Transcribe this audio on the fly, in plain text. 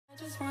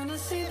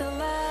see the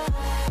light.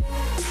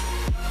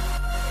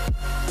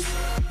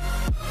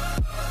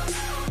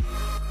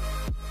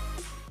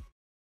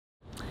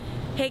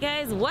 Hey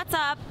guys, what's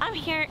up? I'm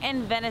here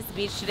in Venice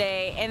Beach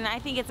today, and I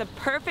think it's a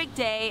perfect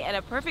day and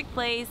a perfect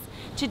place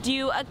to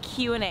do a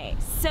Q&A.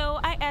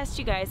 So I asked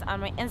you guys on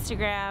my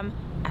Instagram,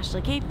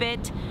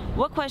 AshleyKFit,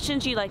 what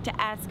questions you'd like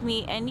to ask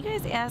me, and you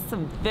guys asked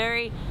some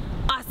very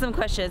awesome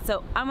questions,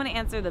 so I'm gonna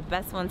answer the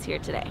best ones here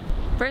today.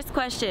 First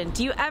question,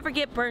 do you ever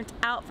get burnt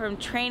out from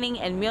training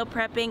and meal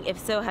prepping? If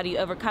so, how do you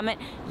overcome it?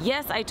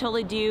 Yes, I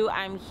totally do.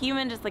 I'm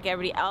human just like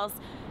everybody else.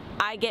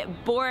 I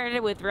get bored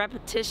with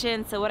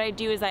repetition, so what I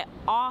do is I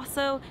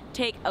also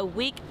take a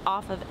week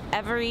off of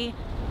every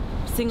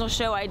single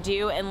show I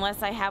do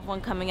unless I have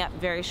one coming up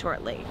very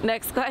shortly.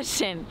 Next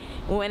question,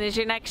 when is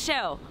your next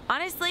show?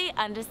 Honestly,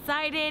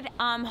 undecided.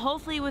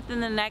 Hopefully within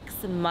the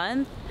next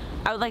month.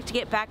 I would like to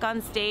get back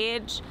on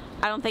stage.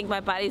 I don't think my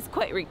body's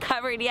quite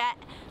recovered yet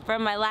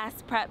from my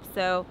last prep,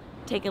 so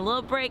take a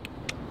little break,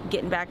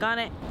 getting back on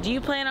it. Do you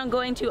plan on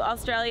going to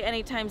Australia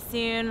anytime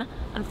soon?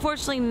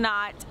 Unfortunately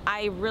not.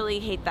 I really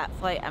hate that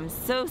flight. I'm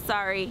so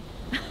sorry.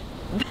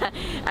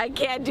 I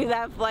can't do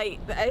that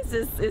flight.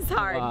 It's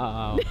hard.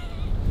 Wow.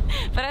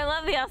 But I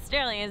love the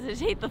Australians. I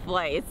just hate the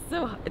flight.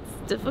 It's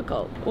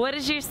difficult. What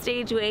is your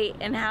stage weight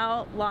and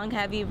how long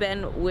have you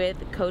been with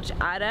Coach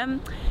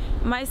Adam?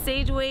 My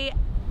stage weight,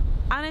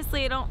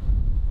 honestly, I don't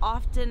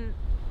often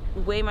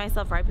weigh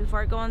myself right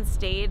before I go on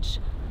stage,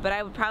 but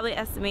I would probably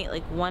estimate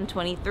like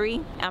 123.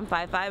 I'm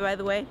 5'5", by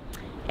the way.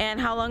 And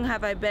how long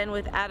have I been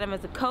with Adam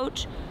as a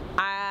coach?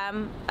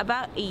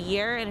 About a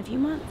year and a few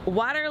months.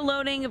 Water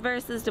loading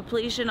versus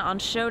depletion on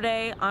show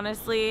day.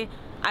 Honestly,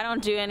 I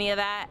don't do any of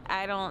that.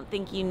 I don't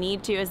think you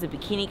need to as a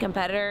bikini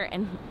competitor.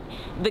 And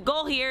the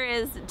goal here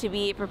is to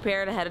be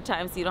prepared ahead of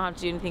time so you don't have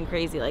to do anything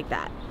crazy like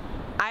that.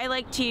 I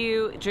like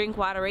to drink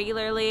water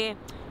regularly,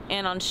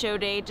 and on show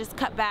day just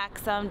cut back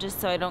some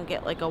just so I don't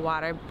get like a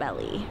water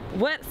belly.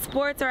 What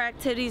sports or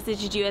activities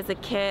did you do as a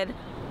kid?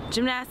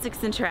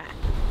 Gymnastics and track.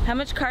 How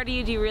much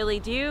cardio do you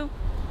really do?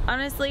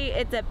 Honestly,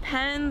 it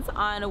depends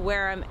on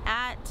where I'm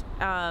at,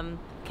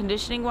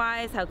 conditioning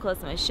wise, how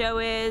close my show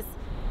is,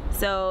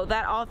 so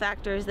that all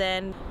factors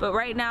in. But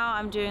right now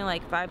I'm doing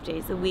like 5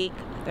 days a week,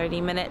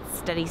 30 minutes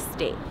steady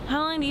state. How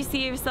long do you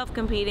see yourself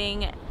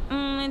competing?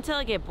 Until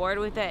I get bored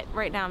with it.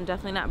 Right now I'm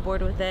definitely not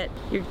bored with it.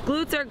 Your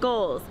glutes or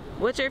goals.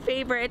 What's your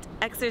favorite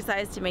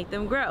exercise to make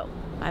them grow?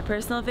 My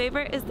personal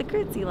favorite is the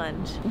curtsy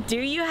lunge. Do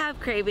you have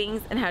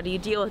cravings and how do you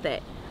deal with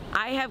it?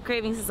 I have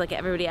cravings just like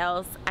everybody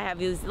else. I have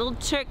these little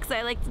tricks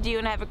I like to do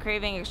when I have a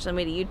craving. Actually, I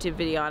made a YouTube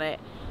video on it.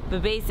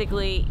 But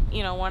basically,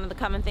 you know, one of the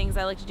common things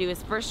I like to do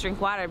is first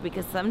drink water,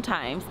 because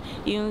sometimes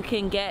you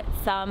can get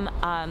some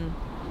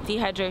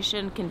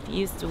dehydration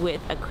confused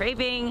with a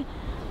craving.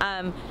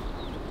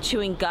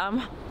 Chewing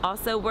gum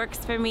also works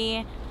for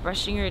me.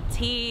 Brushing your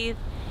teeth,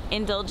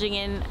 indulging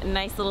in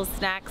nice little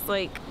snacks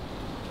like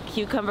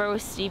cucumber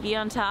with stevia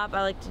on top.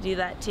 I like to do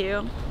that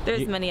too.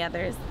 There's many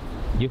others.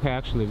 You can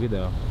actually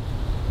video.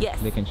 Yes.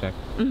 They can check.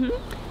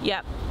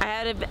 Yep.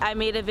 I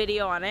made a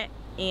video on it,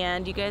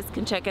 and you guys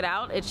can check it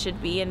out. It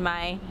should be in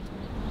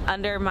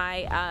under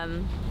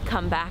my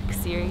comeback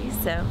series,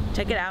 so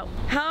check it out.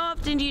 How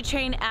often do you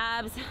train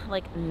abs?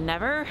 Like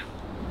never.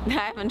 I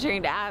haven't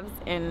trained abs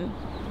in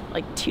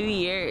like 2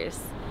 years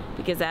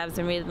because abs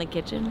are made in the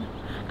kitchen.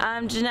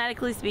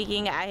 Genetically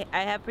speaking, I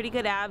have pretty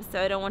good abs, so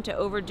I don't want to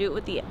overdo it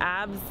with the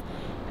abs.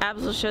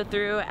 Abs will show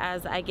through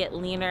as I get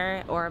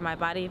leaner or my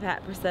body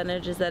fat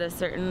percentage is at a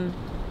certain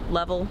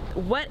level.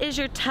 What is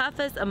your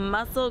toughest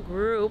muscle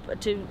group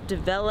to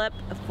develop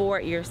for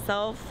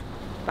yourself?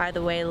 By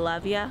the way,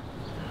 love ya.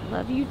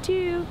 Love you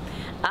too.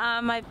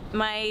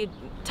 My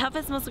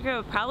toughest muscle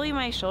group are probably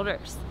my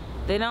shoulders.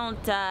 They don't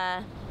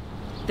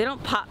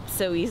pop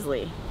so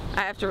easily.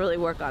 I have to really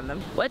work on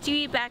them. What do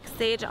you eat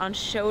backstage on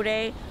show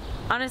day?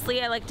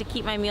 Honestly, I like to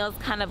keep my meals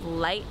kind of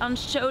light on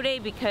show day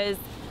because,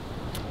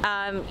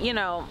 you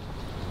know,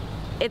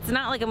 it's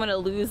not like I'm gonna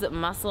lose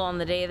muscle on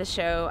the day of the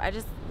show. I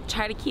just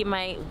try to keep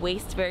my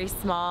waist very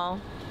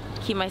small,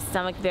 keep my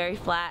stomach very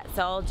flat.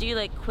 So I'll do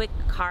like quick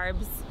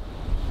carbs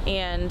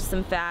and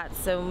some fats.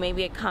 So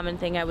maybe a common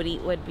thing I would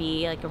eat would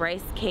be like a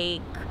rice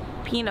cake,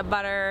 peanut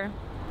butter,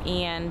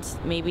 and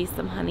maybe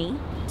some honey.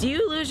 Do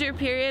you lose your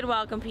period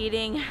while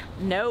competing?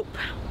 Nope.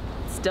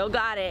 Still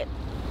got it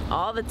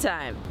all the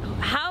time.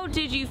 How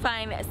did you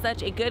find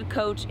such a good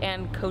coach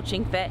and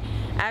coaching fit?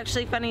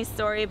 Actually, funny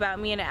story about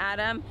me and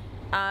Adam.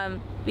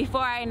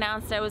 Before I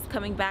announced I was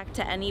coming back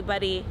to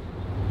anybody,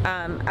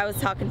 I was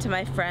talking to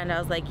my friend. I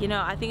was like, you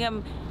know, I think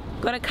I'm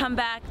gonna come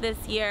back this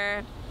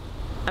year.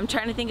 I'm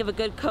trying to think of a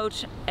good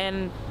coach,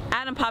 and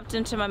Adam popped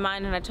into my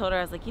mind, and I told her,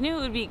 I was like, you know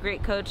who would be a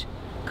great coach?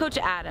 Coach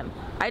Adam.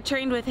 I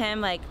trained with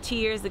him like 2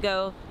 years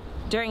ago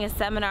during a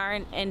seminar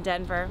in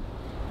Denver.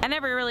 I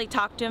never really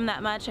talked to him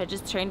that much. I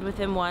just trained with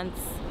him once.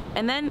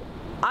 And then,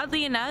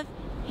 oddly enough,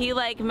 he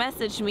like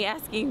messaged me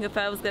asking if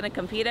I was gonna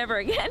compete ever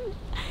again.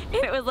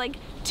 And it was like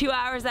 2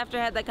 hours after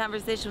I had that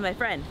conversation with my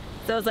friend.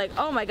 So I was like,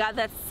 oh my God,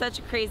 that's such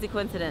a crazy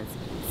coincidence.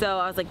 So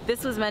I was like,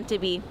 this was meant to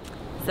be.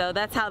 So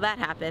that's how that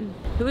happened.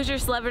 Who was your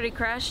celebrity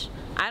crush?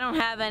 I don't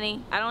have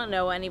any. I don't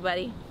know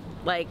anybody.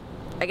 Like,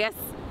 I guess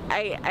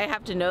I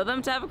have to know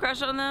them to have a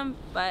crush on them,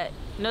 but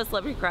no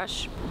celebrity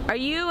crush. Are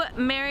you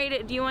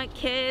married? Do you want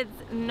kids?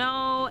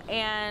 No,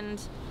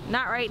 and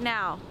not right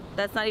now.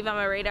 That's not even on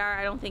my radar.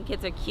 I don't think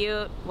kids are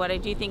cute. What I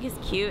do think is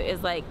cute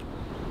is like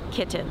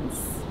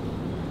kittens.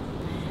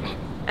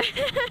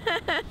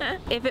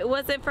 If it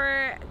wasn't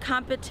for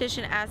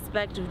competition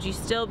aspect, would you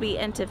still be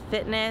into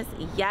fitness?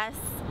 Yes.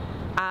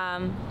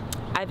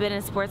 I've been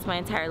in sports my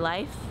entire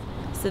life,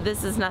 so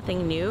this is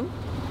nothing new.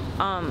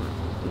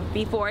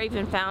 Before I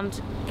even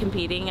found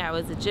competing, I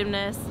was a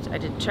gymnast. I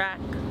did track,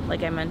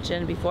 like I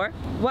mentioned before.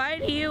 Why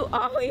do you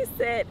always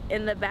sit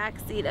in the back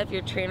seat of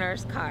your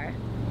trainer's car?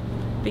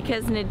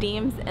 Because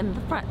Nedim's in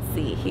the front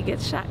seat. He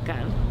gets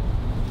shotgun.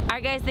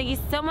 Alright guys, thank you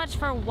so much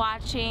for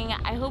watching.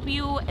 I hope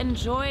you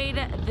enjoyed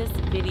this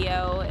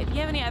video. If you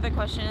have any other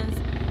questions,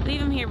 leave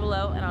them here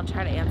below and I'll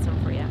try to answer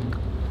them for you.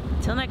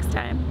 Until next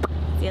time,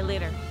 see you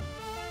later.